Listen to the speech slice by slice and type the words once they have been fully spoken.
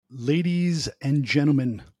Ladies and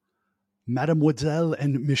gentlemen, mademoiselle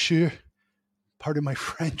and monsieur, pardon my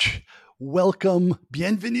French, welcome,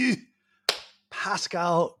 bienvenue,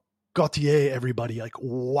 Pascal Gauthier, everybody. Like,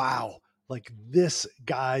 wow. Like this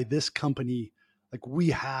guy, this company, like we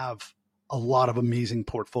have a lot of amazing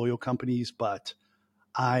portfolio companies, but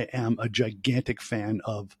I am a gigantic fan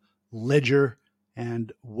of Ledger,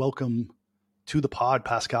 and welcome to the pod,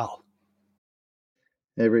 Pascal.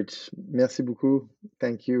 Hey, Rich. Merci beaucoup.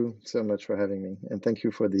 Thank you so much for having me, and thank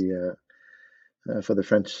you for the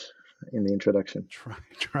French in the introduction.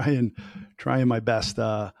 Trying my best.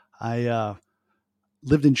 I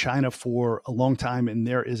lived in China for a long time, and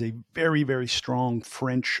there is a very, very strong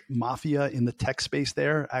French mafia in the tech space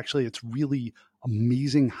there. Actually, it's really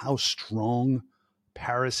amazing how strong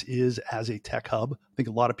Paris is as a tech hub. I think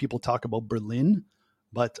a lot of people talk about Berlin,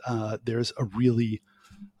 but there's a really,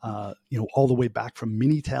 all the way back from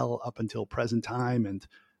Minitel up until present time, and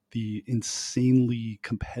the insanely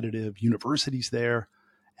competitive universities there,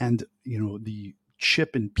 and the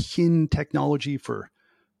chip and pin technology for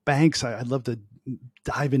banks. I'd love to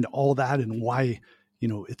dive into all that and why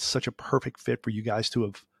it's such a perfect fit for you guys to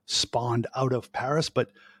have spawned out of Paris.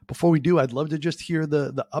 But before we do, I'd love to just hear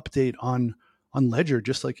the update on Ledger,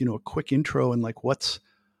 just like a quick intro and like what's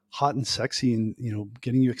hot and sexy and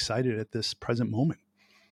getting you excited at this present moment.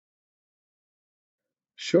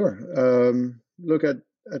 Sure. Look at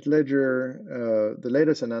Ledger. The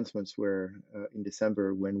latest announcements were in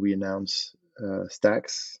December when we announced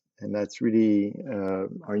Stacks, and that's really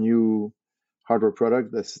our new hardware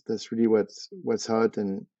product. That's really what's hot,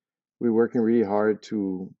 and we're working really hard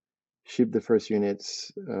to ship the first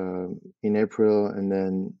units in April, and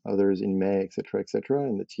then others in May, etc., etc.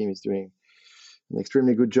 And the team is doing an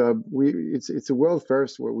extremely good job. It's a world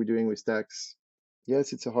first what we're doing with Stacks.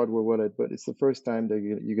 Yes, it's a hardware wallet, but it's the first time that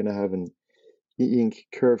you're going to have an e-ink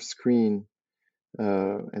curved screen,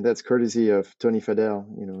 and that's courtesy of Tony Fadell.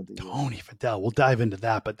 Tony Fadell. We'll dive into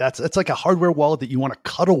that, but that's like a hardware wallet that you want to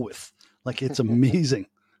cuddle with. Like it's amazing.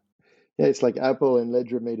 Yeah, it's like Apple and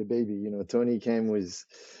Ledger made a baby. Tony came with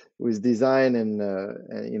design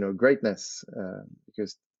and greatness,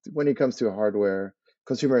 because when it comes to hardware,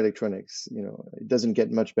 consumer electronics, it doesn't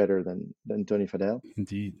get much better than Tony Fadell.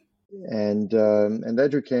 Indeed. And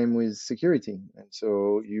Ledger came with security, and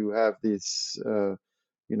so you have this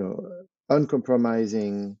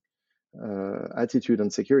uncompromising attitude on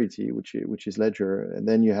security, which is Ledger, and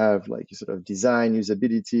then you have like sort of design,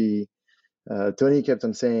 usability. Tony kept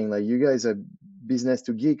on saying like, you guys are business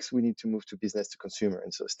to geeks, we need to move to business to consumer,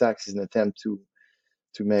 and so Stacks is an attempt to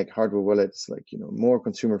make hardware wallets like more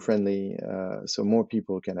consumer friendly, so more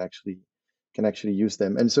people can actually use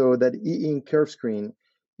them. And so that e-ink curve screen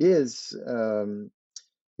is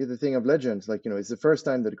the thing of legends. Like it's the first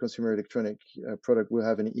time that a consumer electronic product will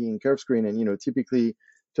have an e-ink curve screen, and typically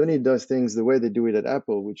Tony does things the way they do it at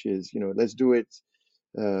Apple, which is let's do it.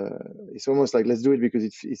 It's almost like let's do it because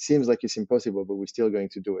it seems like it's impossible, but we're still going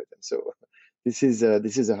to do it. And so this is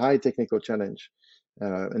a high technical challenge,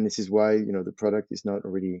 and this is why the product is not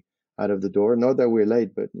already out of the door. Not that we're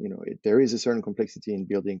late, but there is a certain complexity in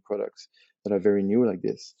building products that are very new like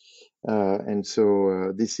this, and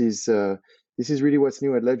so this is really what's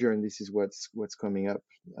new at Ledger, and this is what's coming up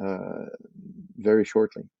very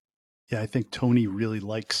shortly. Yeah, I think Tony really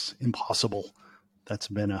likes impossible. That's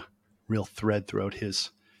been a real thread throughout his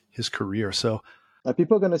career. So are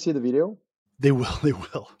people going to see the video? They will.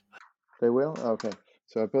 They will? Okay.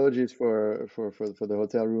 So apologies for the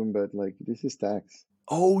hotel room, but like this is Stacks.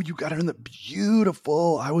 Oh, you got it in the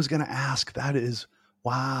beautiful. I was going to ask. That is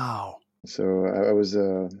wow. So I was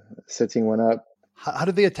setting one up. How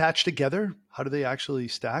do they attach together? How do they actually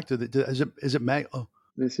stack? Is it mag? Oh,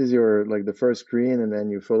 this is your like the first screen, and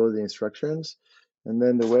then you follow the instructions, and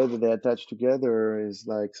then the way that they attach together is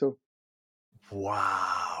like so.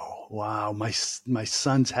 Wow. My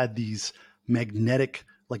sons had these magnetic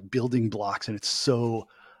like building blocks, and it's so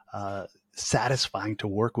satisfying to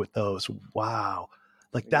work with those. Wow.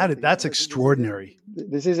 Like that's extraordinary.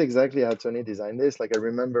 This is exactly how Tony designed this. Like I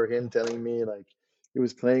remember him telling me like he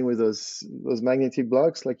was playing with those magnetic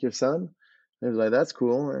blocks like your son. And I was like, that's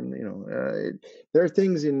cool. And there are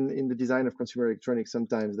things in the design of consumer electronics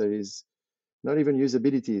sometimes that is not even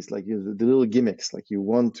usability. It's like the little gimmicks, like you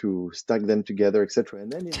want to stack them together, etc.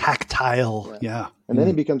 And then tactile, yeah. And then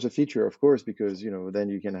it becomes a feature, of course, because then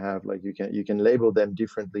you can have like you can label them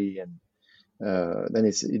differently, and then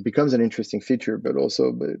it becomes an interesting feature. But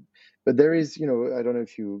there is I don't know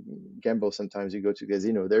if you gamble sometimes, you go to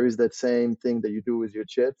casino, there is that same thing that you do with your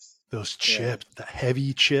chips. Those chips, the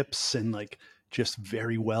heavy chips, and like just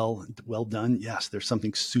very well done. Yes, there's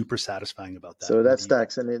something super satisfying about that. So that's Indeed.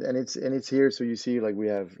 Stacks, and it's here. So you see, like we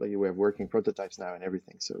have working prototypes now and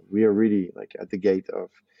everything. So we are really like at the gate of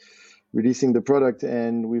releasing the product,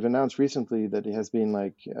 and we've announced recently that it has been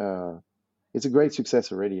like it's a great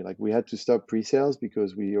success already. Like we had to stop pre-sales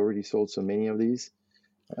because we already sold so many of these,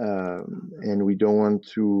 and we don't want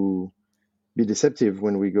to be deceptive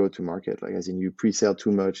when we go to market. Like as in you pre-sell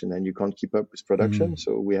too much and then you can't keep up with production.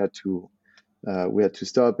 So we had to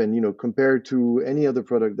stop. And compared to any other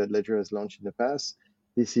product that Ledger has launched in the past,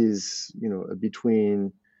 this is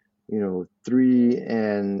between 3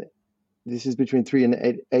 and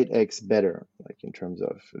 8x better, like in terms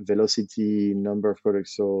of velocity, number of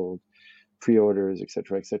products sold, pre-orders,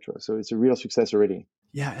 etc., etc. So it's a real success already.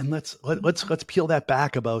 Yeah, and let's peel that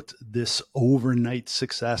back about this overnight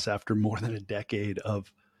success after more than a decade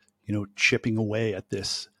of chipping away at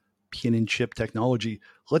this pin and chip technology.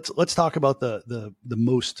 Let's talk about the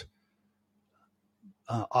most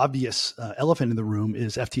obvious elephant in the room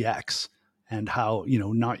is FTX, and how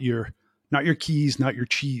not your keys, not your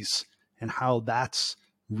cheese, and how that's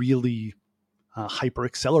really hyper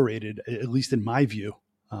accelerated, at least in my view.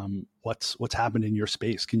 What's happened in your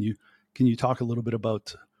space? Can you talk a little bit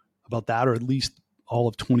about that, or at least all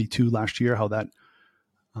of 22 last year, how that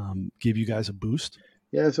gave you guys a boost?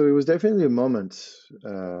 Yeah, so it was definitely a moment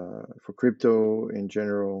for crypto in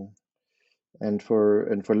general, and for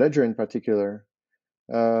Ledger in particular.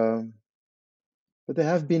 But there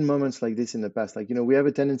have been moments like this in the past. Like we have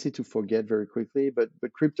a tendency to forget very quickly. But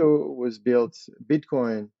crypto was built.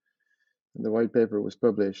 Bitcoin, the white paper was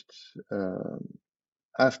published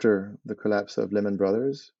after the collapse of Lehman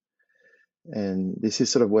Brothers, and this is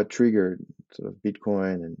sort of what triggered sort of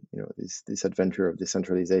Bitcoin and this adventure of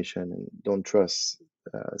decentralization and don't trust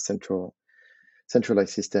centralized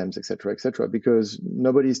systems, etc., etc. Because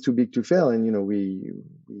nobody is too big to fail, and we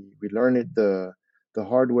learned it the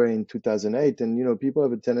hard way in 2008, and people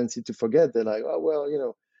have a tendency to forget. They're like, oh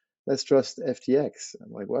well, let's trust FTX.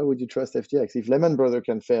 I'm like, why would you trust FTX if Lehman Brothers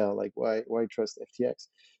can fail? Like, why trust FTX?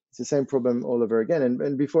 It's the same problem all over again.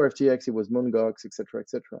 And before FTX, it was Mt. Gox, etc.,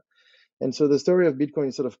 etc. And so the story of Bitcoin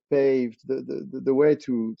is sort of paved. The way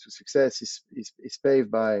to success is paved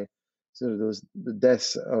by sort of the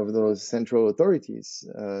deaths of those central authorities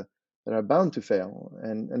that are bound to fail,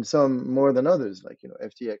 and some more than others. Like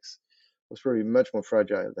FTX was probably much more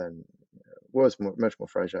fragile than much more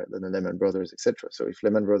fragile than the Lehman Brothers, etc. So if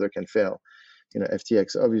Lehman Brothers can fail,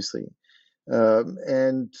 FTX obviously.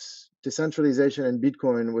 And decentralization and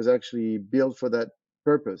Bitcoin was actually built for that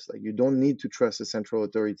purpose. Like you don't need to trust a central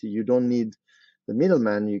authority. You don't need the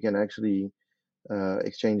middleman. You can actually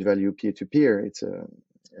exchange value peer-to-peer. It's a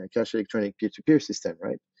cash electronic peer-to-peer system,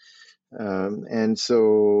 right? And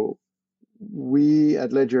so we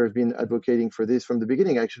at Ledger have been advocating for this from the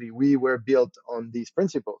beginning. Actually, we were built on these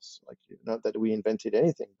principles. Like not that we invented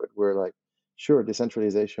anything, but we're like, sure,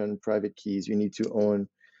 decentralization, private keys. You need to own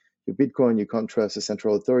your Bitcoin. You can't trust a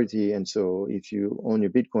central authority, and so if you own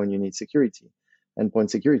your Bitcoin, you need security, endpoint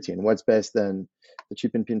security. And what's best than the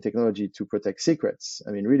chip and pin technology to protect secrets?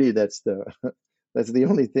 I mean, really, that's the that's the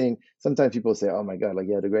only thing. Sometimes people say, "Oh my God, like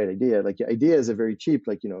you had a great idea." Like your ideas are very cheap.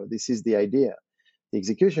 Like this is the idea. The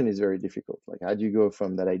execution is very difficult. Like how do you go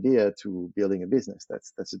from that idea to building a business?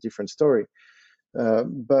 That's a different story.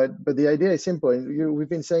 But the idea is simple, and we've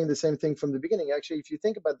been saying the same thing from the beginning. Actually, if you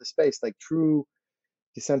think about the space, like true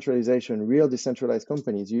decentralization, real decentralized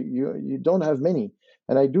companies, you don't have many.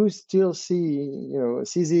 And I do still see,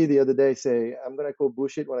 CZ the other day say, I'm going to call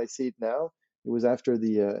bullshit when I see it now. It was after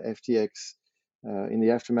the FTX, in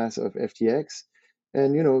the aftermath of FTX.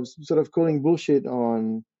 And, sort of calling bullshit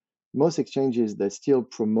on most exchanges that still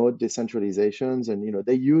promote decentralizations. And,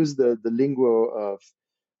 they use the lingo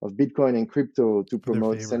of Bitcoin and crypto to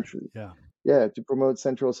promote to promote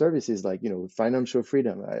central services like, financial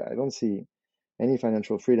freedom. I don't see any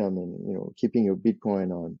financial freedom in keeping your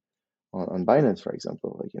Bitcoin on Binance, for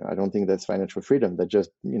example. Like I don't think that's financial freedom. That just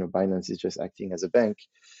Binance is just acting as a bank,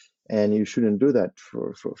 and you shouldn't do that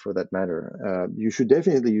for that matter. You should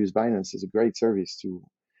definitely use Binance as a great service to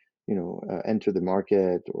enter the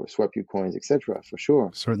market or swap your coins, etc. For sure.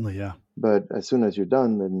 Certainly, yeah. But as soon as you're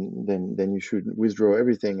done, then you should withdraw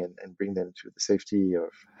everything and bring them to the safety of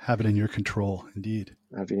have it in your control. Indeed,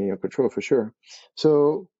 have it in your control for sure.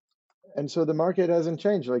 So the market hasn't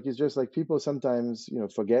changed. Like it's just like people sometimes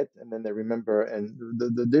forget and then they remember. And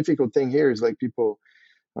the difficult thing here is like people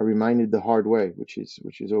are reminded the hard way, which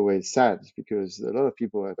is always sad because a lot of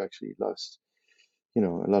people have actually lost a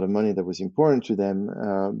lot of money that was important to them.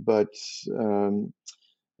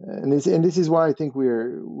 And this is why I think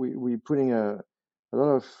we're putting a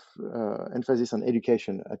lot of emphasis on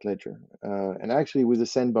education at Ledger. And actually, with the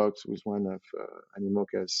Sandbox, with one of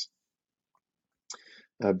Animoca's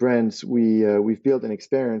brands, we've built an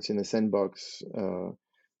experience in a sandbox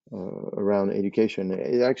around education.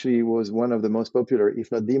 It actually was one of the most popular,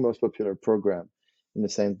 if not the most popular program in the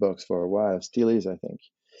sandbox for a while, still is, I think.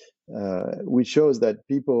 Which shows that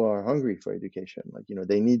people are hungry for education. Like,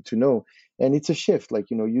 they need to know. And it's a shift. Like,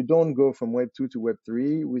 you don't go from Web 2 to Web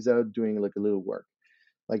 3 without doing like a little work.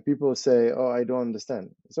 Like people say, oh, I don't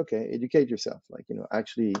understand. It's okay. Educate yourself. Like,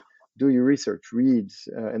 actually do your research, read.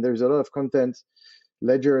 And there's a lot of content.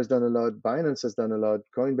 Ledger has done a lot. Binance has done a lot.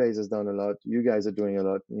 Coinbase has done a lot. You guys are doing a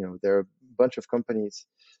lot. There are a bunch of companies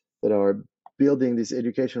that are building this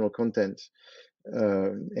educational content.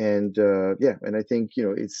 And I think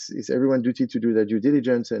it's everyone's duty to do their due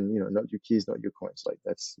diligence, and not your keys, not your coins. Like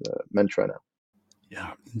that's the mantra now.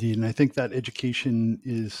 Yeah, indeed. And I think that education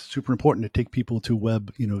is super important to take people to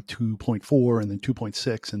Web 2.4 and then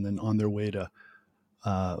 2.6 and then on their way to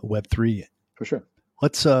Web 3. For sure.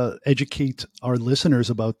 Let's educate our listeners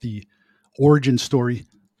about the origin story,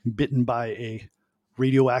 bitten by a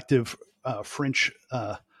radioactive French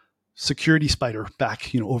security spider back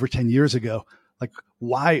over 10 years ago.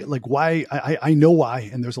 Why I know why,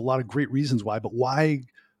 and there's a lot of great reasons why, but why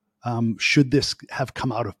should this have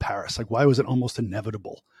come out of Paris? Like, why was it almost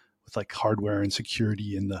inevitable with like hardware and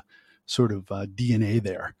security and the sort of DNA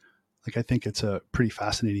there? Like, I think it's a pretty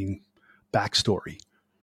fascinating backstory.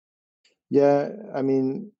 Yeah, I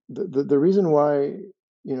mean, the reason why,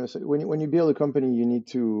 so when you build a company, you need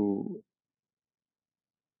to.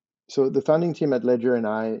 So the founding team at Ledger and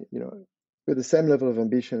I, with the same level of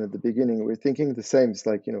ambition at the beginning, we're thinking the same. It's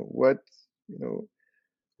like,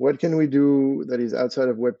 what can we do that is outside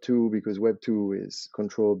of Web 2, because Web 2 is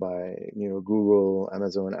controlled by Google,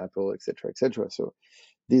 Amazon, Apple, et cetera. So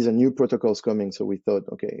these are new protocols coming. So we thought,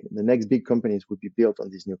 okay, the next big companies would be built on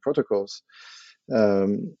these new protocols.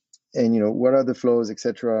 And what are the flows,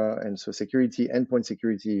 etc. And so security, endpoint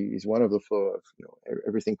security is one of the flow of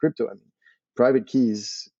everything crypto. I mean, private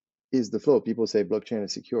keys is the flow. People say blockchain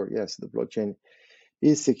is secure. Yes, the blockchain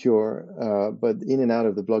is secure, but in and out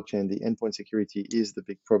of the blockchain, the endpoint security is the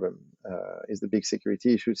big problem, is the big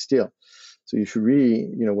security issue still. So you should really,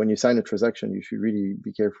 when you sign a transaction, you should really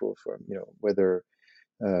be careful for, whether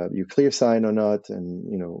you clear sign or not, and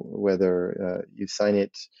whether you sign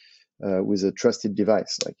it with a trusted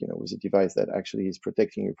device, like with a device that actually is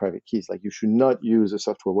protecting your private keys. Like you should not use a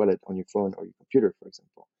software wallet on your phone or your computer, for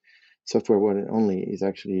example. Software wallet only is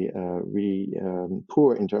actually really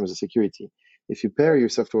poor in terms of security. If you pair your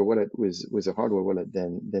software wallet with a hardware wallet,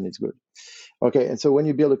 then it's good. Okay, and so when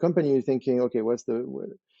you build a company, you're thinking, okay, what's the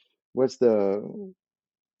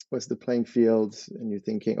playing field? And you're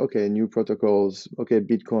thinking, okay, new protocols, okay,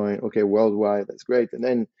 Bitcoin, okay, worldwide, that's great. And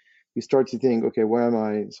then you start to think, okay, where am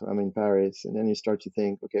I? So I'm in Paris. And then you start to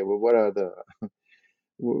think, okay, well,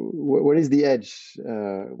 what is the edge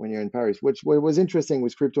when you're in Paris? What was interesting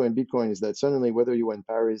with crypto and Bitcoin is that suddenly, whether you were in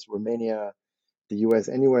Paris, Romania, the US,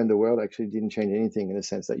 anywhere in the world, actually didn't change anything, in the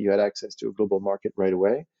sense that you had access to a global market right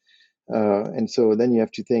away. And so then you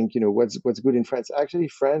have to think, what's good in France. Actually,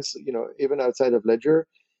 France, even outside of Ledger,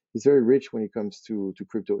 is very rich when it comes to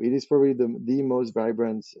crypto. It is probably the most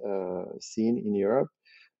vibrant scene in Europe,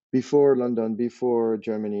 before London, before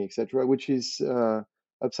Germany, etc., which is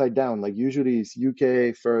upside down. Like usually it's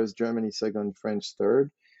UK first, Germany second, French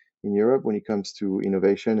third in Europe when it comes to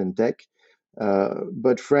innovation and tech.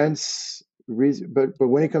 But France, but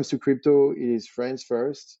when it comes to crypto, it is France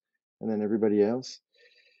first, and then everybody else.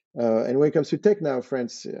 And when it comes to tech now,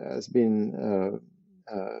 France has been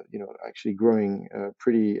actually growing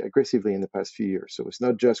pretty aggressively in the past few years. So it's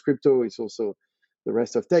not just crypto; it's also the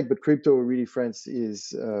rest of tech. But crypto, really, France is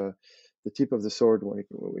the tip of the sword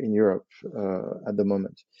in Europe at the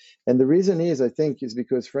moment. And the reason is, I think, is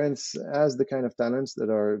because France has the kind of talents that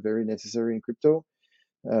are very necessary in crypto.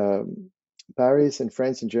 Paris and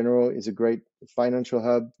France in general is a great financial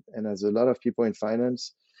hub, and has a lot of people in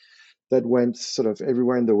finance that went sort of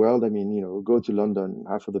everywhere in the world. I mean, go to London,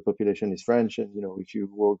 half of the population is French, and if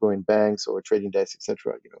you go in banks or trading desks,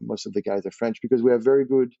 etc., most of the guys are French, because we have very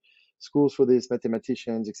good schools for this,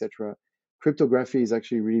 mathematicians, etc. Cryptography is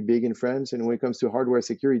actually really big in France, and when it comes to hardware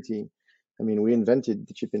security, I mean, we invented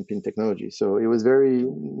the chip and pin technology, so it was very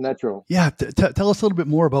natural. Yeah, tell us a little bit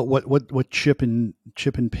more about what chip and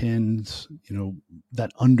pins,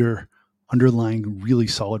 that underlying really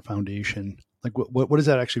solid foundation. Like what does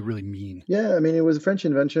that actually really mean? Yeah, I mean, it was a French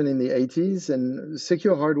invention in the 80s, and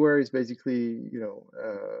secure hardware is basically,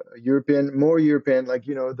 more European. Like,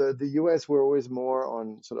 the US were always more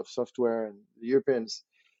on sort of software, and the Europeans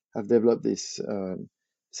have developed this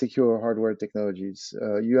secure hardware technologies.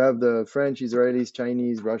 You have the French, Israelis,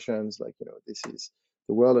 Chinese, Russians. Like, this is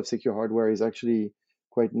the world of secure hardware is actually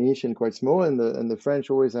quite niche and quite small. And the French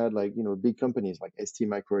always had, like, big companies like ST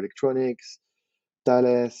Microelectronics,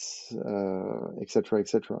 Thales, et cetera, et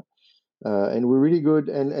cetera. And we're really good.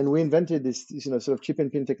 And we invented this, sort of chip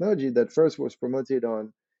and pin technology that first was promoted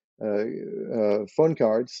on phone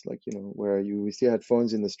cards, like, where we still had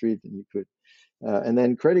phones in the street and you could, and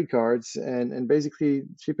then credit cards. And basically,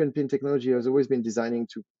 chip and pin technology has always been designing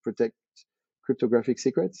to protect cryptographic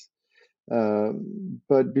secrets.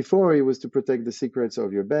 But before, it was to protect the secrets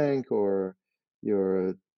of your bank or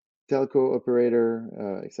your telco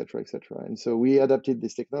operator, et cetera, et cetera. And so we adapted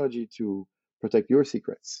this technology to protect your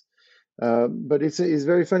secrets. But it's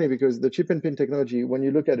very funny because the chip and pin technology, when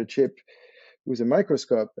you look at a chip with a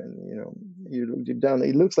microscope and you look deep down,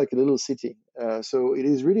 it looks like a little city. So it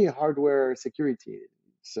is really hardware security.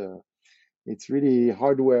 It's really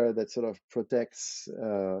hardware that sort of protects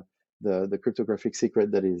the cryptographic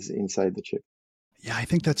secret that is inside the chip. Yeah, I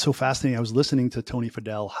think that's so fascinating. I was listening to Tony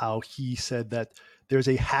Fadell, how he said that there's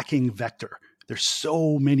a hacking vector. There's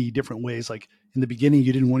so many different ways. Like in the beginning,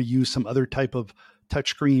 you didn't want to use some other type of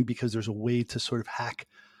touchscreen because there's a way to sort of hack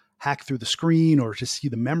through the screen or to see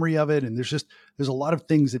the memory of it. And there's a lot of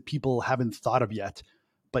things that people haven't thought of yet.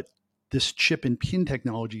 But this chip and pin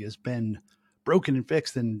technology has been broken and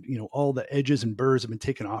fixed, and all the edges and burrs have been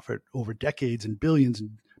taken off it over decades and billions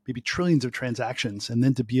and maybe trillions of transactions. And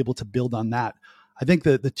then to be able to build on that, I think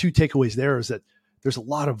the two takeaways there is that there's a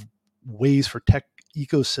lot of ways for tech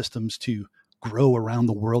ecosystems to grow around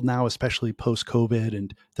the world now, especially post-COVID,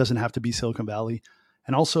 and it doesn't have to be Silicon Valley.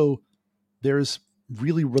 And also there's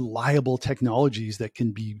really reliable technologies that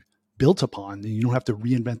can be built upon, and you don't have to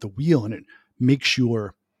reinvent the wheel, and it makes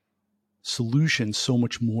your solution so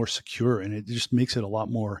much more secure, and it just makes it a lot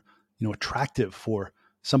more attractive for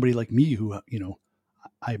somebody like me who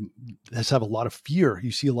I just have a lot of fear.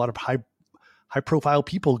 You see a lot of high profile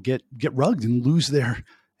people get rugged and lose their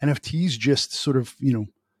NFTs just sort of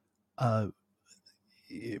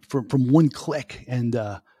from one click, and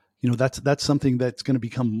that's something that's going to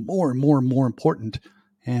become more and more and more important,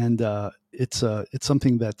 and it's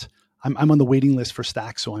something that I'm on the waiting list for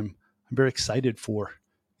Stacks, so I'm very excited for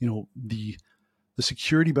the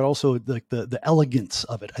security, but also like the elegance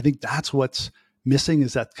of it. I think that's what's missing,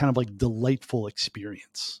 is that kind of like delightful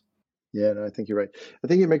experience. Yeah, no, I think you're right. I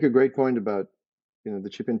think you make a great point about the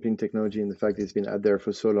chip and pin technology and the fact that it's been out there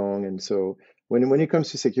for so long. And so when it comes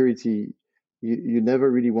to security, you never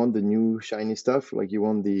really want the new shiny stuff. Like, you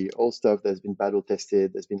want the old stuff that's been battle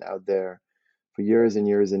tested, that's been out there for years and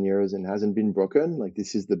years and years and hasn't been broken. Like,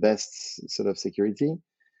 this is the best sort of security.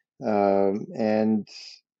 And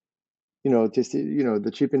just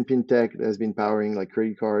the chip and pin tech that has been powering like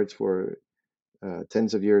credit cards for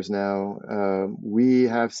tens of years now. We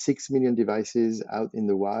have 6 million devices out in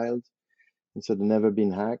the wild, and so they've never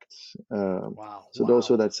been hacked. Wow. So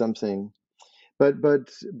also that's something.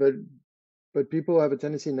 But people have a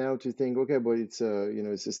tendency now to think, okay, but it's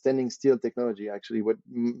a standing still technology. Actually, what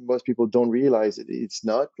most people don't realize, it's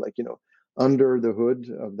not. Like, under the hood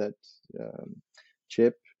of that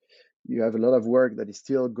chip, you have a lot of work that is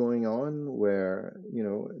still going on, where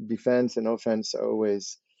defense and offense are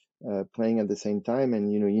always playing at the same time,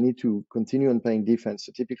 and you need to continue on playing defense.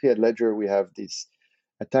 So typically at Ledger, we have this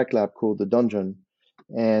attack lab called the Dungeon,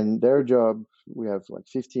 and their job, we have like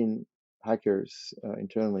 15 hackers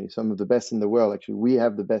internally, some of the best in the world. Actually, we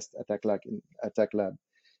have the best attack lab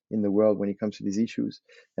in the world when it comes to these issues,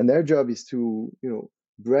 and their job is to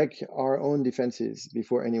break our own defenses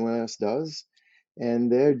before anyone else does.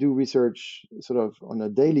 And they do research sort of on a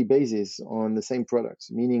daily basis on the same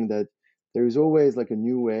products, meaning that there is always like a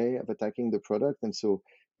new way of attacking the product. And so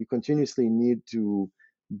you continuously need to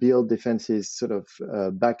build defenses sort of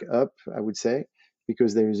back up, I would say,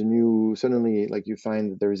 because there is a new, suddenly, like, you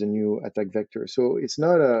find that there is a new attack vector. So it's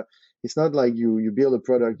not like you build a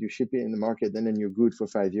product, you ship it in the market, and then you're good for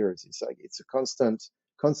 5 years. It's like it's a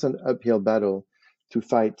constant uphill battle to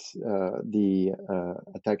fight the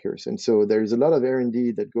attackers. And so there's a lot of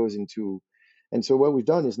R&D that goes into. And so what we've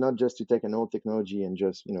done is not just to take an old technology and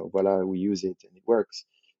just, voila, we use it and it works.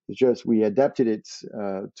 It's just we adapted it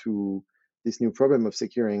to this new problem of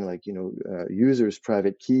securing, like, users'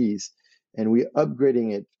 private keys, and we're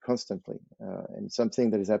upgrading it constantly. And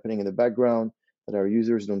something that is happening in the background that our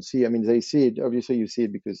users don't see. I mean, they see it. Obviously, you see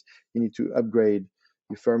it because you need to upgrade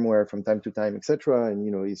your firmware from time to time, etc. And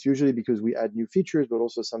it's usually because we add new features, but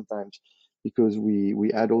also sometimes because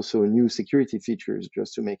we add also new security features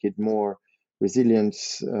just to make it more resilient,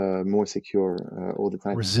 more secure all the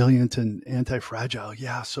time. Resilient and anti-fragile.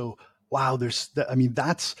 Yeah. So wow, I mean,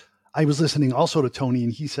 I was listening also to Tony,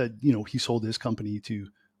 and he said, he sold his company to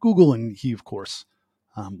Google, and he of course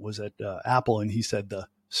was at Apple, and he said the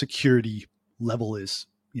security level is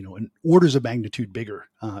an orders of magnitude bigger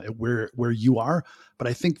at where you are. But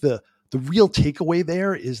I think the real takeaway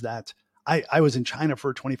there is that I was in China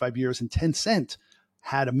for 25 years, and Tencent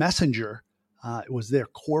had a messenger. It was their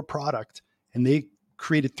core product, and they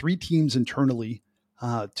created 3 teams internally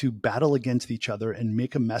to battle against each other and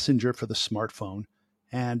make a messenger for the smartphone.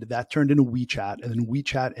 And that turned into WeChat. And then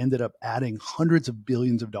WeChat ended up adding hundreds of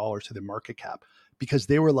billions of dollars to their market cap because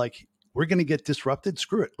they were like, we're going to get disrupted.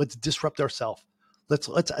 Screw it. Let's disrupt ourselves. Let's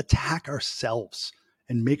attack ourselves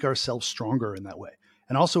and make ourselves stronger in that way.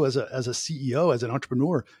 And also as a CEO, as an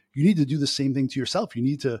entrepreneur, you need to do the same thing to yourself. You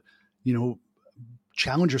need to,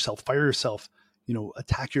 challenge yourself, fire yourself,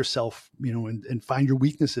 attack yourself, and find your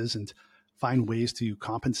weaknesses and find ways to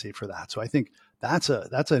compensate for that. So I think that's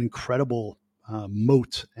an incredible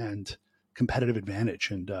moat and competitive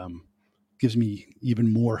advantage, and gives me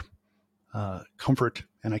even more comfort.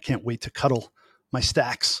 And I can't wait to cuddle my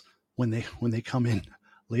stacks when they come in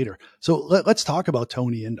later. So let's talk about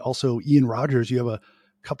Tony and also Ian Rogers. You have a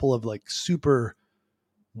couple of like super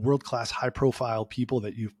world-class, high-profile people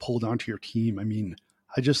that you've pulled onto your team. I mean,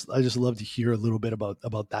 I just love to hear a little bit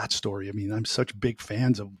about that story. I mean, I'm such big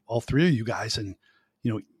fans of all 3 of you guys, and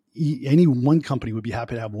any one company would be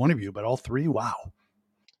happy to have one of you, but all 3, wow.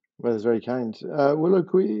 Well, that's very kind. Well, look,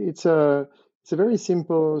 it's a very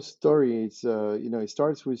simple story. It's it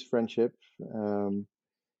starts with friendship.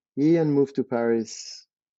 Ian moved to Paris,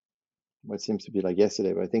 what seems to be like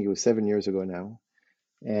yesterday, but I think it was 7 years ago now.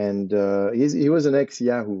 And he was an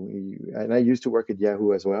ex-Yahoo, and I used to work at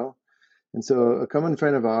Yahoo as well. And so a common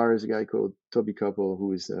friend of ours, a guy called Toby Koppel,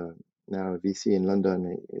 who is now a VC in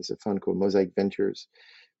London, is a fund called Mosaic Ventures,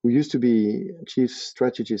 who used to be chief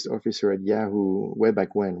strategist officer at Yahoo way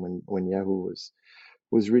back when Yahoo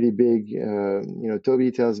was really big.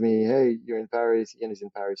 Toby tells me, "Hey, you're in Paris. Ian is in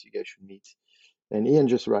Paris. You guys should meet." And Ian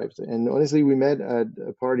just arrived. And honestly, we met at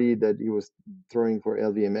a party that he was throwing for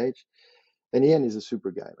LVMH. And Ian is a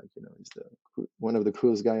super guy, he's one of the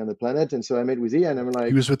coolest guy on the planet. And so I met with Ian. I'm like,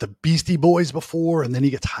 he was with the Beastie Boys before, and then he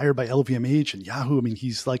gets hired by LVMH and Yahoo. I mean,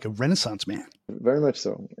 he's like a Renaissance man. Very much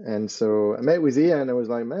so. And so I met with Ian. I was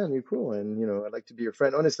like, man, you're cool, and I'd like to be your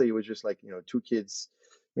friend. Honestly, it was just like 2 kids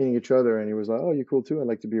meeting each other, and he was like, oh, you're cool too. I'd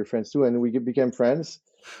like to be your friends too, and we became friends.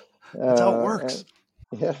 That's how it works.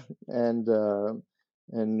 Yeah, and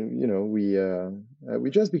we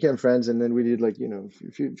just became friends, and then we did like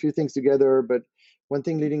a few things together, but one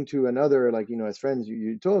thing leading to another, like as friends,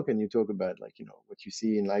 you talk and you talk about like what you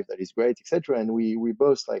see in life that is great, etc. And we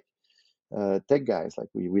both like tech guys, like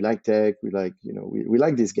we like tech, we like we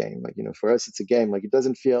like this game, like for us it's a game, like it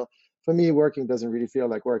doesn't feel, for me, working doesn't really feel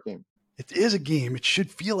like working. It is a game. It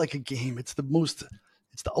should feel like a game. It's the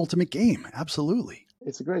ultimate game. Absolutely.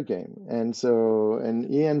 It's a great game. And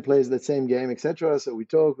Ian plays the same game, etc. So we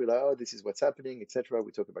talk, we're like, oh, this is what's happening, etc.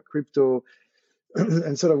 We talk about crypto.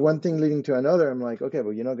 And sort of one thing leading to another. I'm like, okay,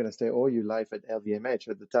 well, you're not going to stay all your life at LVMH.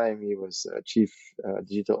 At the time, he was chief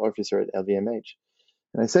digital officer at LVMH.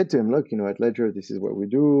 And I said to him, look, at Ledger, this is what we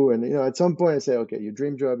do. And, at some point I say, okay, your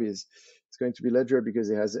dream job is it's going to be Ledger because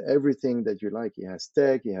it has everything that you like. It has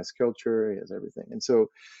tech, it has culture, it has everything. And so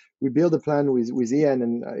we built a plan with Ian,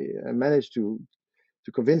 and I managed to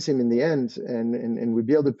convince him in the end. And we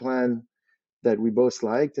built a plan that we both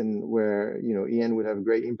liked, and where Ian would have a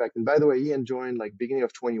great impact. And by the way, Ian joined like beginning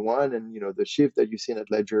of 21, and the shift that you've seen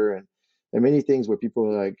at Ledger, and many things where people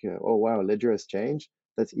are like, oh wow, Ledger has changed.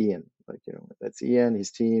 That's Ian, that's Ian,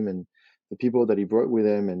 his team, and the people that he brought with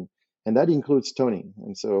him, and that includes Tony.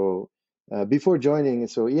 And so before joining,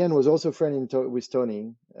 so Ian was also friendly with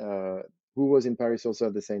Tony, who was in Paris also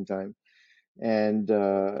at the same time. And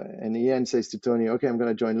Ian says to Tony, okay, I'm going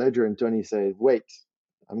to join Ledger. And Tony says, wait,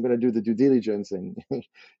 I'm going to do the due diligence, and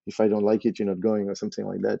if I don't like it, you're not going, or something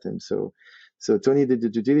like that. And so Tony did the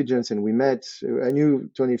due diligence, and we met. I knew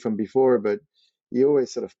Tony from before, but he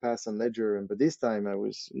always sort of passed on Ledger. But this time I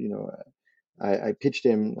was, I pitched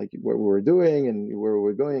him like what we were doing and where we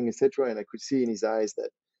were going, etc. And I could see in his eyes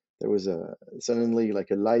that there was suddenly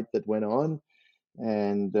like a light that went on,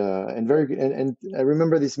 and I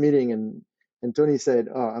remember this meeting, and Tony said,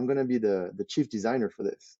 oh, I'm going to be the chief designer for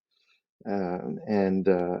this. And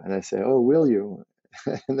I said, oh, will you?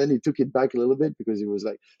 And then he took it back a little bit because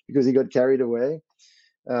he got carried away.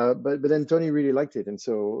 But then Tony really liked it, and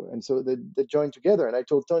so they joined together. And I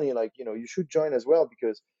told Tony, like, you should join as well,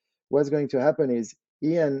 because what's going to happen is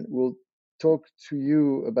Ian will talk to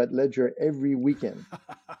you about Ledger every weekend,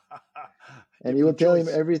 You and have you no will tell him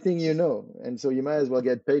choice. everything you know, and so you might as well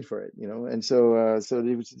get paid for it, you know. And so so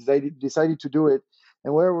they decided to do it.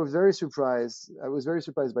 And where I was very surprised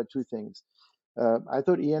by two things. I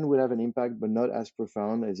thought Ian would have an impact, but not as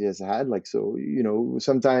profound as he has had. Like, so, you know,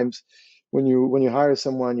 sometimes when you hire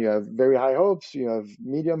someone, you have very high hopes, you have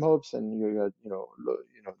medium hopes, and you got,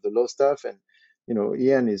 the low stuff. And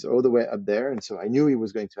Ian is all the way up there, and so I knew he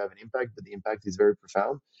was going to have an impact, but the impact is very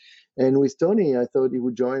profound. And with Tony, I thought he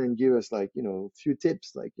would join and give us, like, a few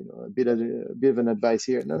tips, like, a bit of an advice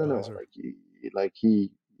here. No, no, no. Advisor.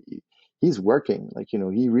 He's working. Like,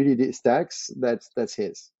 he really did stacks. That's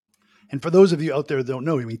his. And for those of you out there that don't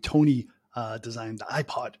know, I mean, Tony designed the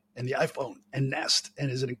iPod and the iPhone and Nest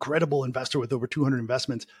and is an incredible investor with over 200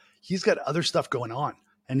 investments. He's got other stuff going on.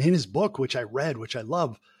 And in his book, which I read, which I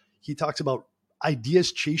love, he talks about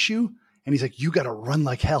ideas chase you. And he's like, you got to run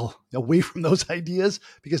like hell away from those ideas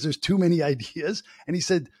because there's too many ideas. And he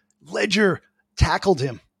said, Ledger tackled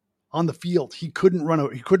him on the field. He couldn't run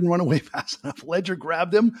away fast enough. Ledger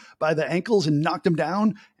grabbed him by the ankles and knocked him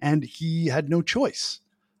down, and he had no choice.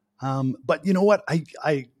 But you know what?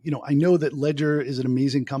 I know that Ledger is an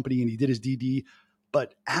amazing company and he did his DD,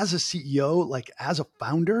 but as a CEO, like as a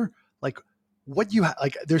founder, like what you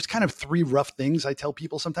like, there's kind of three rough things I tell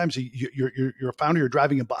people sometimes. You're a founder, you're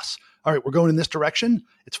driving a bus. All right, we're going in this direction.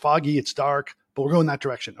 It's foggy, it's dark, but we're going that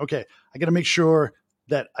direction. Okay, I got to make sure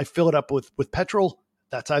that I fill it up with petrol.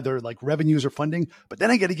 That's either like revenues or funding, but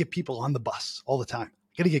then I got to get people on the bus all the time.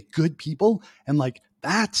 I got to get good people, and like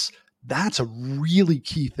that's a really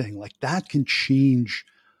key thing. Like that can change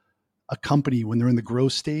a company when they're in the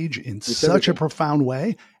growth stage in It's such a everything. profound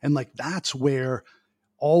way. And like that's where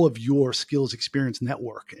all of your skills, experience,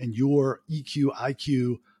 network, and your EQ,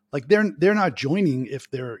 IQ, like they're not joining if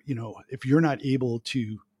if you're not able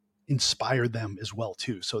to inspire them as well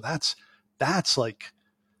too. So that's like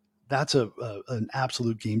that's an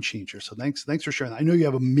absolute game changer. So thanks for sharing that. I know you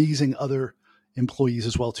have amazing other employees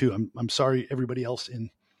as well too. I'm sorry everybody else in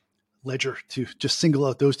Ledger to just single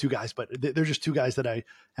out those two guys, but they're just two guys that I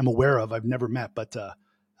am aware of. I've never met, but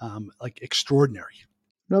like extraordinary.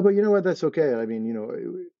 No, but you know what? That's okay. I mean,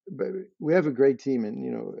 but we have a great team,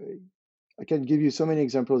 and I can give you so many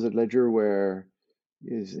examples at Ledger where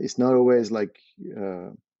it's not always like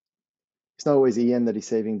it's not always Ian that is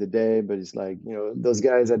saving the day, but it's like those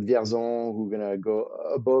guys at Vierzon who are gonna go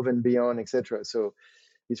above and beyond, etc. So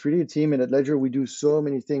it's really a team, and at Ledger we do so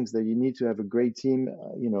many things that you need to have a great team,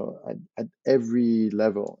 at every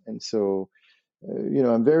level. And so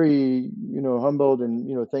I'm very humbled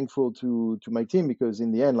and thankful to my team, because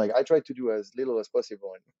in the end, like, I try to do as little as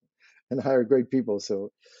possible and hire great people.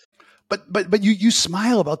 So But you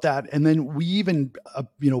smile about that, and then we even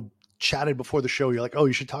chatted before the show. You're like, oh,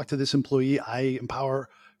 you should talk to this employee. I empower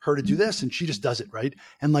her to do this, and she just does it right.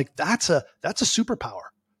 And like that's a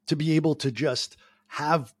superpower to be able to just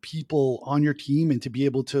have people on your team and to be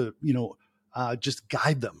able to just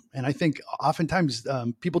guide them. And I think oftentimes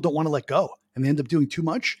people don't want to let go, and they end up doing too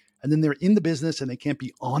much, and then they're in the business and they can't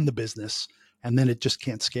be on the business, and then it just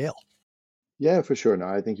can't scale. yeah, for sure. No,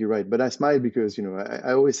 I think you're right. But I smile because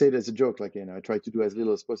I always say it as a joke, like, I try to do as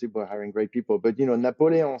little as possible hiring great people. But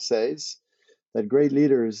Napoleon says that great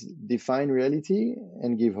leaders define reality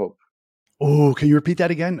and give hope. Oh, can you repeat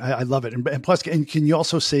that again? I love it. And plus, and can you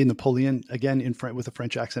also say Napoleon again in French with a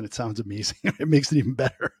French accent? It sounds amazing. It makes it even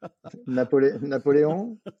better.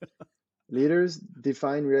 Napoleon, leaders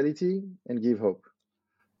define reality and give hope.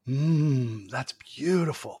 That's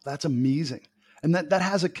beautiful. That's amazing. And that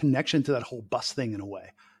has a connection to that whole bus thing in a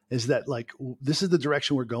way. Is that like this is the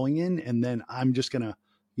direction we're going in, and then I'm just gonna,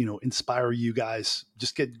 inspire you guys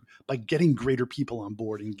just by getting greater people on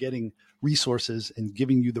board and getting resources and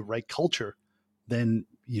giving you the right culture. Then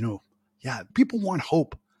yeah, people want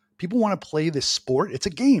hope. People want to play this sport. It's a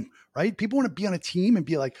game, right? People want to be on a team and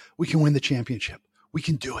be like, we can win the championship. We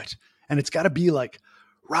can do it. And it's got to be like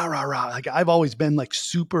rah rah rah. Like I've always been like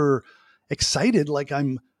super excited, like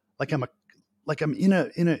I'm in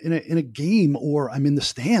a game, or I'm in the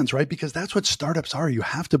stands, right? Because that's what startups are. You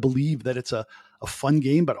have to believe that it's a fun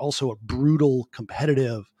game, but also a brutal,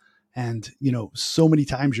 competitive, and so many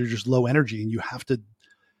times you're just low energy, and you have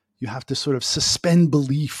to sort of suspend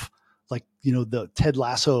belief, like the Ted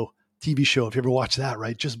Lasso TV show. If you ever watch that,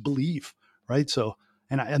 right? Just believe, right? So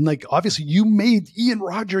and like obviously you made Ian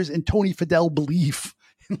Rogers and Tony Fadell believe,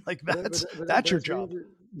 and like Yeah, that's your that's job. really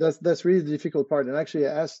that's really the difficult part. And actually,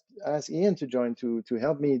 I asked Ian to join to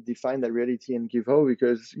help me define that reality and give hope,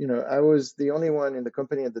 because I was the only one in the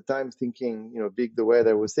company at the time thinking big the way that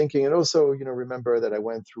I was thinking. And also remember that I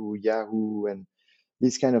went through Yahoo and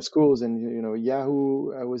these kind of schools. And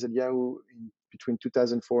Yahoo, I was at Yahoo between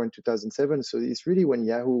 2004 and 2007. So it's really when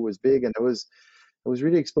Yahoo was big, and I was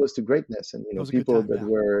really exposed to greatness, and It was a good people time. that Yeah.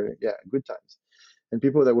 were, good times, and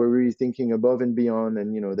people that were really thinking above and beyond,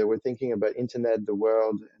 and they were thinking about internet, the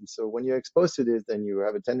world. And so when you're exposed to this, then you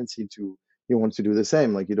have a tendency to you want to do the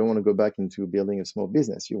same. Like, you don't want to go back into building a small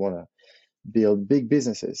business. You want to build big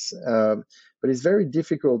businesses. But it's very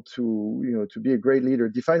difficult to be a great leader.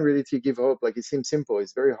 Define reality, give hope. Like, it seems simple.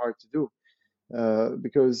 It's very hard to do,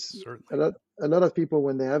 because Certainly. a lot of people,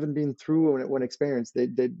 when they haven't been through one experience, they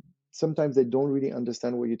sometimes they don't really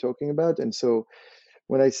understand what you're talking about. And so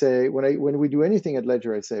when we do anything at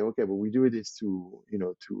Ledger, I say, okay, but we do this to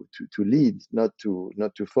lead, not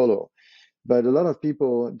to follow. But a lot of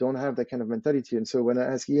people don't have that kind of mentality. And so when I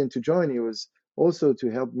asked Ian to join, it was also to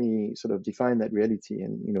help me sort of define that reality,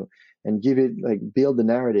 and give it, like, build the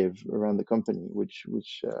narrative around the company, which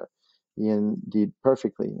Ian did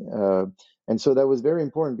perfectly. And so that was very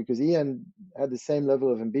important, because Ian had the same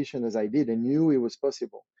level of ambition as I did and knew it was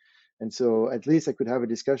possible. And so at least I could have a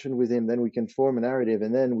discussion with him. Then we can form a narrative,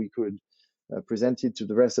 and then we could present it to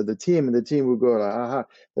the rest of the team, and the team would go like, aha.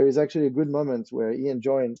 There is actually a good moment where Ian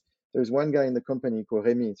joined. There's one guy in the company called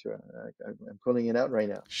Remy. So I'm calling it out right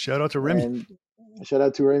now. Shout out to Remy. And shout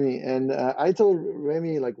out to Remy. And I told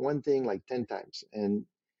Remy like one thing like 10 times. And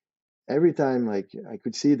every time, like, I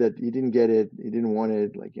could see that he didn't get it. He didn't want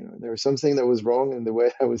it. Like, there was something that was wrong in the way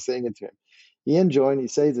I was saying it to him. Ian joined. He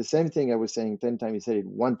says the same thing I was saying 10 times. He said it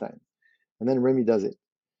one time. And then Remy does it.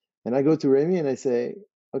 And I go to Remy and I say,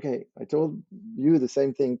 okay, I told you the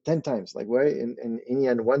same thing 10 times. Like, why? And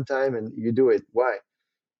Ian, one time, and you do it. Why?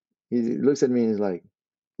 He looks at me and he's like,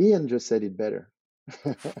 Ian just said it better.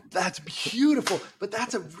 That's beautiful. But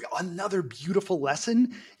that's another beautiful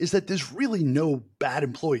lesson, is that there's really no bad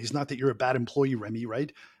employees. Not that you're a bad employee, Remy,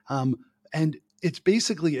 right? And it's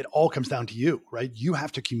basically, it all comes down to you, right? You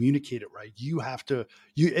have to communicate it right. You have to,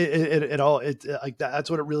 like that. That's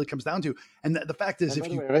what it really comes down to. And the fact is, And by if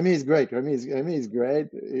the you, way, Remy is great. Remy is great.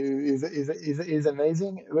 Is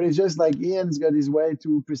amazing. But it's just like Ian's got his way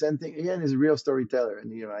to presenting. Ian is a real storyteller,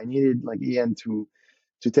 and I needed like Ian to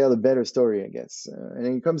tell a better story, I guess. And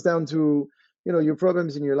it comes down to your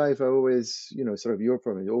problems in your life are always sort of your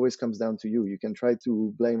problem. It always comes down to you. You can try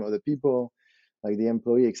to blame other people, like the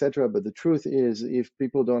employee, etc. But the truth is, if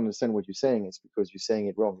people don't understand what you're saying, it's because you're saying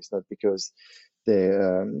it wrong. It's not because they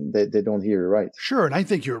don't hear it right. sure. And I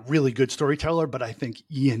think you're a really good storyteller, but I think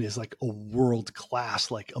Ian is like a world class,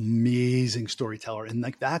 like amazing storyteller. And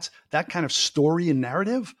like that kind of story and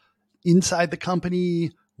narrative inside the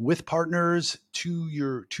company with partners to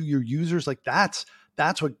your users, like that's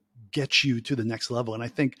what gets you to the next level. And I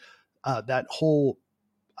think that whole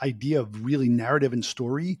idea of really narrative and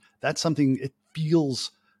story, that's something, it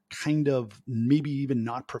feels kind of maybe even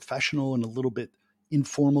not professional and a little bit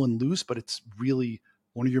informal and loose, but it's really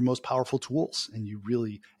one of your most powerful tools. And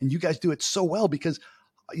you guys do it so well, because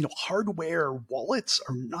hardware wallets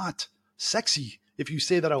are not sexy. If you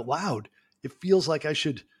say that out loud, it feels like I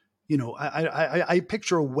should, I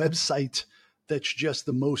picture a website that's just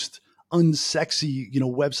the most unsexy,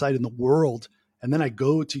 website in the world. And then I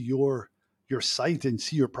go to your site and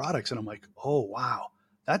see your products, and I'm like, oh wow,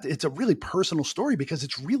 that it's a really personal story, because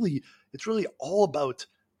it's really all about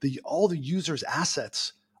all the users'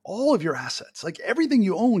 assets, all of your assets, like everything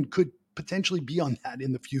you own could potentially be on that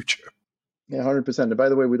in the future. Yeah, 100%. And by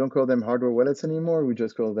the way, we don't call them hardware wallets anymore. We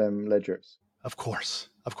just call them ledgers. Of course,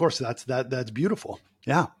 that's beautiful.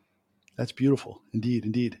 Yeah, that's beautiful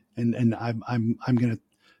indeed. And I'm gonna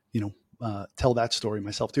tell that story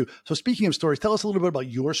myself too. So speaking of stories, tell us a little bit about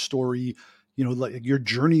your story, like your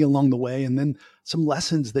journey along the way, and then some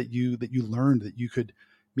lessons that you learned that you could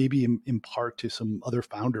maybe impart to some other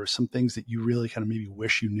founders, some things that you really kind of maybe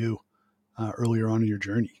wish you knew earlier on in your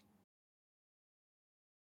journey.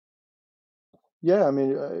 Yeah, I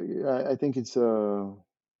mean, I think it's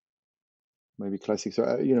maybe classic. So,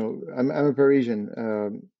 I'm a Parisian.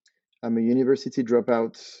 I'm a university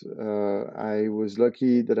dropout. I was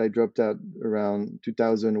lucky that I dropped out around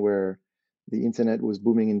 2000, where the internet was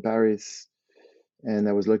booming in Paris, and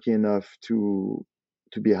I was lucky enough to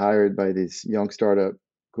be hired by this young startup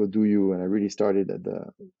called DoYou, and I really started at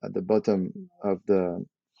the bottom of the,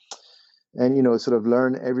 and sort of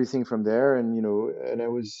learn everything from there. And and I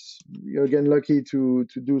was again lucky to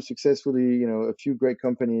do successfully a few great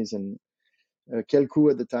companies. And Kelku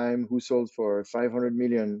at the time, who sold for 500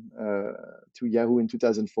 million to Yahoo in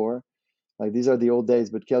 2004. Like, these are the old days,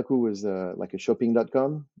 but Kelku was like a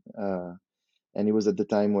shopping.com. And it was at the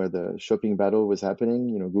time where the shopping battle was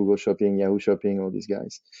happening, Google Shopping, Yahoo Shopping, all these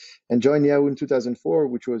guys. And joined Yahoo in 2004,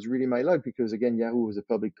 which was really my luck because, again, Yahoo was a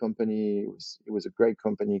public company. It was a great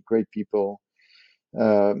company, great people.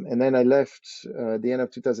 And then I left at the end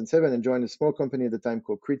of 2007 and joined a small company at the time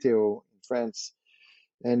called Criteo in France.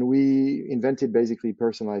 And we invented basically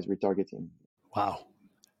personalized retargeting. Wow.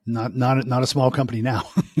 Not a small company now.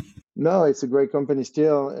 No, it's a great company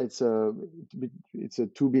still. It's a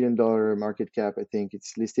 $2 billion market cap. I think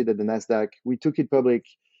it's listed at the Nasdaq. We took it public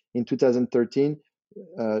in 2013.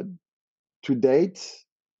 To date,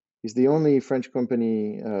 is the only French tech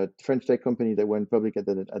company that went public at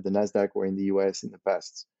the Nasdaq or in the US in the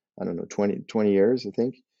past, I don't know, 20 years, I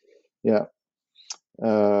think. Yeah.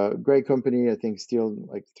 Great company. I think still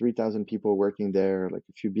like 3,000 people working there, like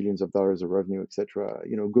a few billions of dollars of revenue, etc.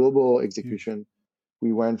 Global execution.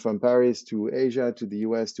 We went from Paris to Asia to the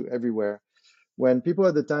US to everywhere. When people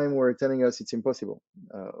at the time were telling us it's impossible,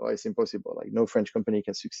 it's impossible. Like no French company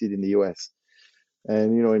can succeed in the US.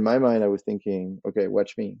 And in my mind, I was thinking, okay,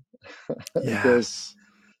 watch me, Yes.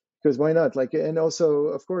 because why not? Like, and also,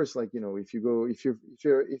 of course, like if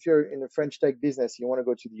you're in a French tech business, you want to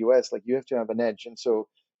go to the US, like you have to have an edge. And so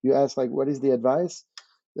you ask, like, what is the advice?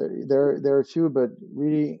 There are a few, but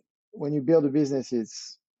really, when you build a business,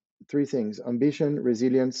 it's three things: ambition,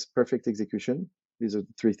 resilience, perfect execution. These are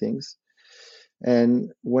the three things.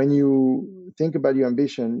 And when you think about your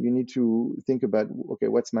ambition, you need to think about, okay,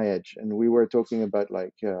 what's my edge? And we were talking about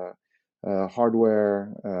like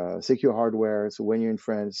hardware, secure hardware. So when you're in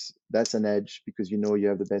France, that's an edge because you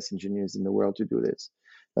have the best engineers in the world to do this.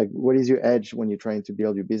 Like, what is your edge when you're trying to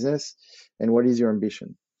build your business? And what is your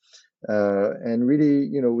ambition? And really,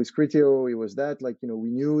 with Criteo, it was that, like, we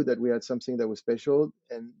knew that we had something that was special,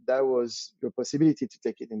 and that was your possibility to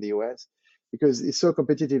take it in the US because it's so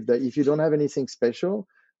competitive that if you don't have anything special,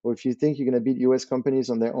 or if you think you're going to beat US companies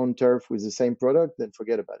on their own turf with the same product, then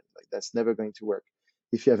forget about it. Like, that's never going to work.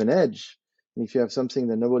 If you have an edge, and if you have something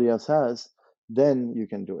that nobody else has, then you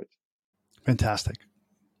can do it. Fantastic.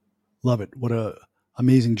 Love it. What a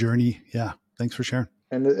amazing journey. Yeah. Thanks for sharing.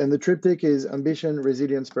 And the triptych is ambition,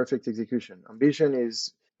 resilience, perfect execution. Ambition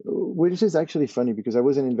is, which is actually funny because I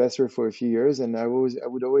was an investor for a few years, and I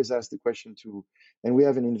would always ask the question and we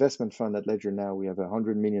have an investment fund at Ledger now. We have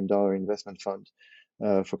 $100 million investment fund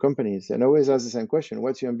for companies, and I always ask the same question: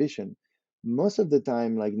 what's your ambition? Most of the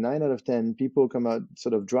time, like 9 out of 10 people come out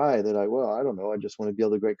sort of dry. They're like, well, I don't know. I just want to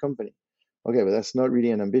build a great company. Okay, but that's not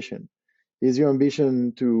really an ambition. Is your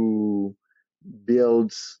ambition to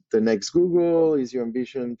build the next Google? Is your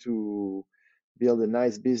ambition to build a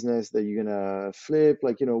nice business that you're gonna flip?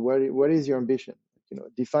 Like, what is your ambition?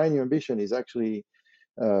 Define your ambition is actually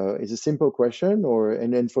is a simple question.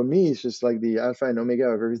 And then for me, it's just like the alpha and omega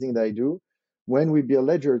of everything that I do. When we build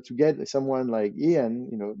Ledger to get someone like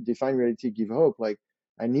Ian, define reality, give hope. Like,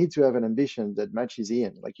 I need to have an ambition that matches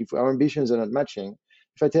Ian. Like, if our ambitions are not matching,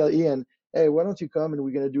 if I tell Ian, hey, why don't you come and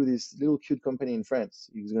we're gonna do this little cute company in France?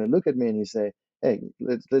 He's gonna look at me and he say, hey,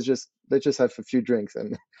 let's just have a few drinks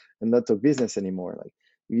and not talk business anymore. Like,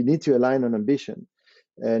 you need to align on ambition,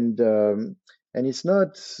 and it's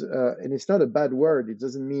not a bad word. It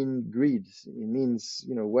doesn't mean greed. It means,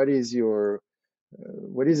 what is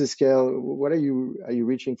the scale? What are you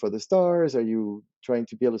reaching for the stars? Are you trying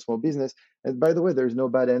to build a small business? And by the way, there's no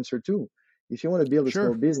bad answer too. If you want to build a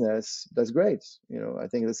small business, that's great. I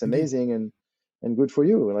think that's amazing and good for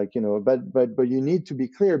you. Like, but you need to be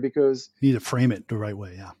clear because you need to frame it the right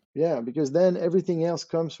way. Yeah. Yeah, because then everything else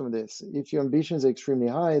comes from this. If your ambitions are extremely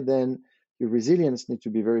high, then your resilience needs to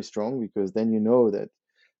be very strong because then you know that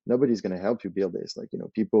nobody's going to help you build this. Like,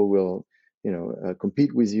 people will,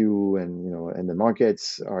 compete with you, and the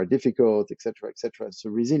markets are difficult, et cetera, et cetera. So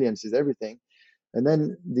resilience is everything. And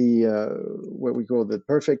then what we call the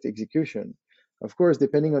perfect execution. Of course,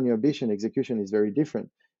 depending on your ambition, execution is very different.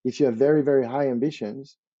 If you have very, very high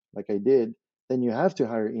ambitions, like I did, then you have to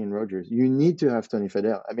hire Ian Rogers. You need to have Tony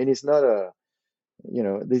Fadell. I mean, it's not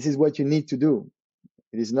this is what you need to do.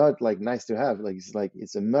 It is not like nice to have. Like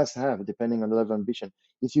it's a must have depending on the level of ambition.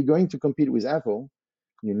 If you're going to compete with Apple,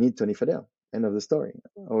 you need Tony Fadell. End of the story.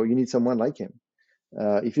 Or you need someone like him.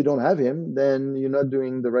 If you don't have him, then you're not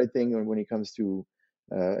doing the right thing when it comes to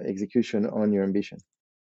execution on your ambition.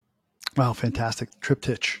 Wow, fantastic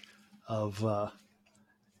triptych of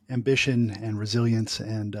ambition and resilience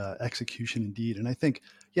and execution, indeed. And I think,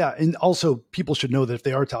 yeah, and also people should know that if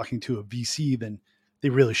they are talking to a VC, then they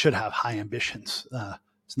really should have high ambitions.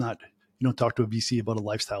 It's not, you don't talk to a VC about a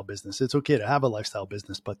lifestyle business. It's okay to have a lifestyle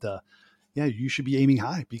business, but yeah, you should be aiming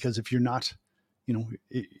high because if you're not,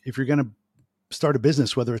 if you're going to start a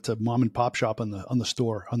business, whether it's a mom and pop shop on the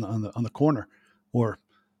store on the corner, or,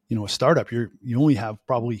 a startup, you only have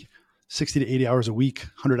probably 60 to 80 hours a week,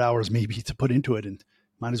 100 hours maybe to put into it. And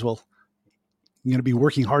might as well, you're going to be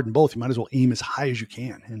working hard in both. You might as well aim as high as you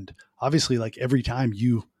can. And obviously, like every time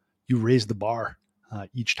you raise the bar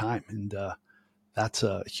each time. And that's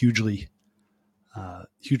hugely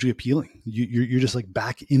appealing. You're just like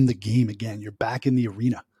back in the game again. You're back in the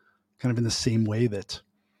arena, kind of in the same way that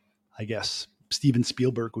I guess Steven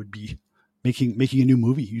Spielberg would be making a new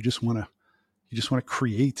movie. You just want to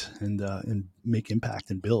create and make impact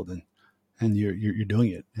and build, and you're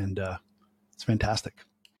doing it, and it's fantastic.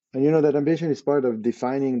 And that ambition is part of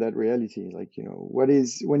defining that reality. Like, what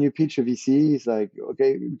is, when you pitch a VC, it's like,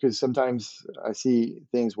 okay, because sometimes I see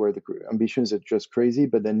things where the ambitions are just crazy,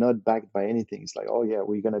 but they're not backed by anything. It's like, oh yeah,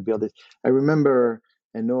 we're going to build it. I remember,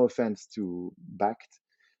 and no offense to Backed,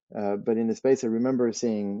 but in the space, I remember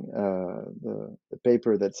seeing the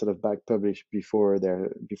paper that sort of Backed published before their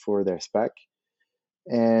SPAC.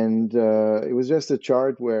 And it was just a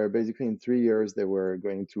chart where basically in 3 years they were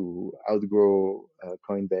going to outgrow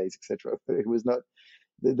Coinbase, etc. But it was not,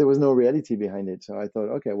 there was no reality behind it. So I thought,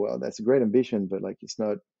 okay, well, that's a great ambition, but like it's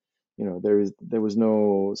not, there was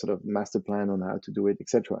no sort of master plan on how to do it,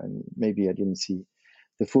 etc. And maybe I didn't see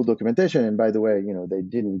the full documentation. And by the way, they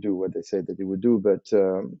didn't do what they said that they would do. But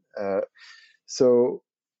so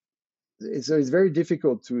it's very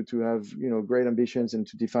difficult to have great ambitions and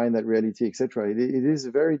to define that reality, etc. It is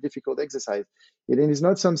a very difficult exercise. It is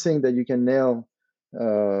not something that you can nail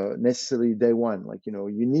necessarily day one. Like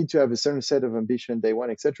you need to have a certain set of ambition day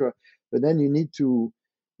one, etc. But then you need to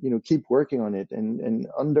keep working on it. And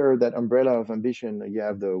under that umbrella of ambition, you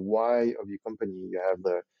have the why of your company. You have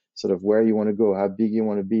the sort of where you want to go, how big you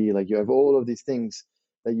want to be. Like you have all of these things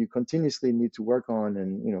that you continuously need to work on,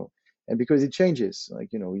 and because it changes,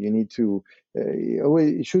 like you need to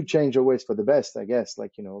it should change always for the best, I guess,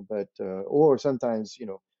 like but or sometimes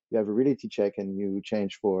you have a reality check and you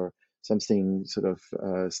change for something sort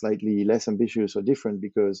of slightly less ambitious or different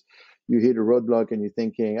because you hit a roadblock and you're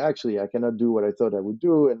thinking, actually I cannot do what I thought I would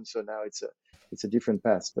do, and so now it's a different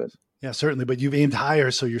path. But yeah, certainly, but you've aimed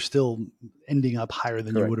higher, so you're still ending up higher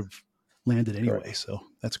than Correct. You would have landed anyway. Correct. So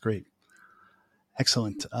that's great.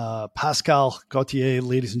 Excellent. Pascal Gauthier,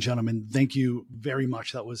 ladies and gentlemen, thank you very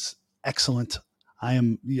much. That was excellent.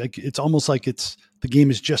 It's almost like the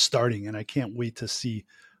game is just starting, and I can't wait to see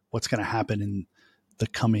what's going to happen in the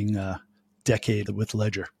coming decade with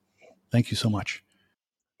Ledger. Thank you so much.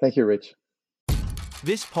 Thank you, Rich.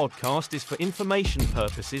 This podcast is for information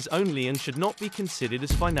purposes only and should not be considered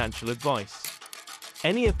as financial advice.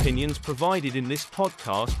 Any opinions provided in this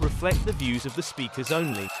podcast reflect the views of the speakers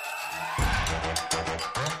only.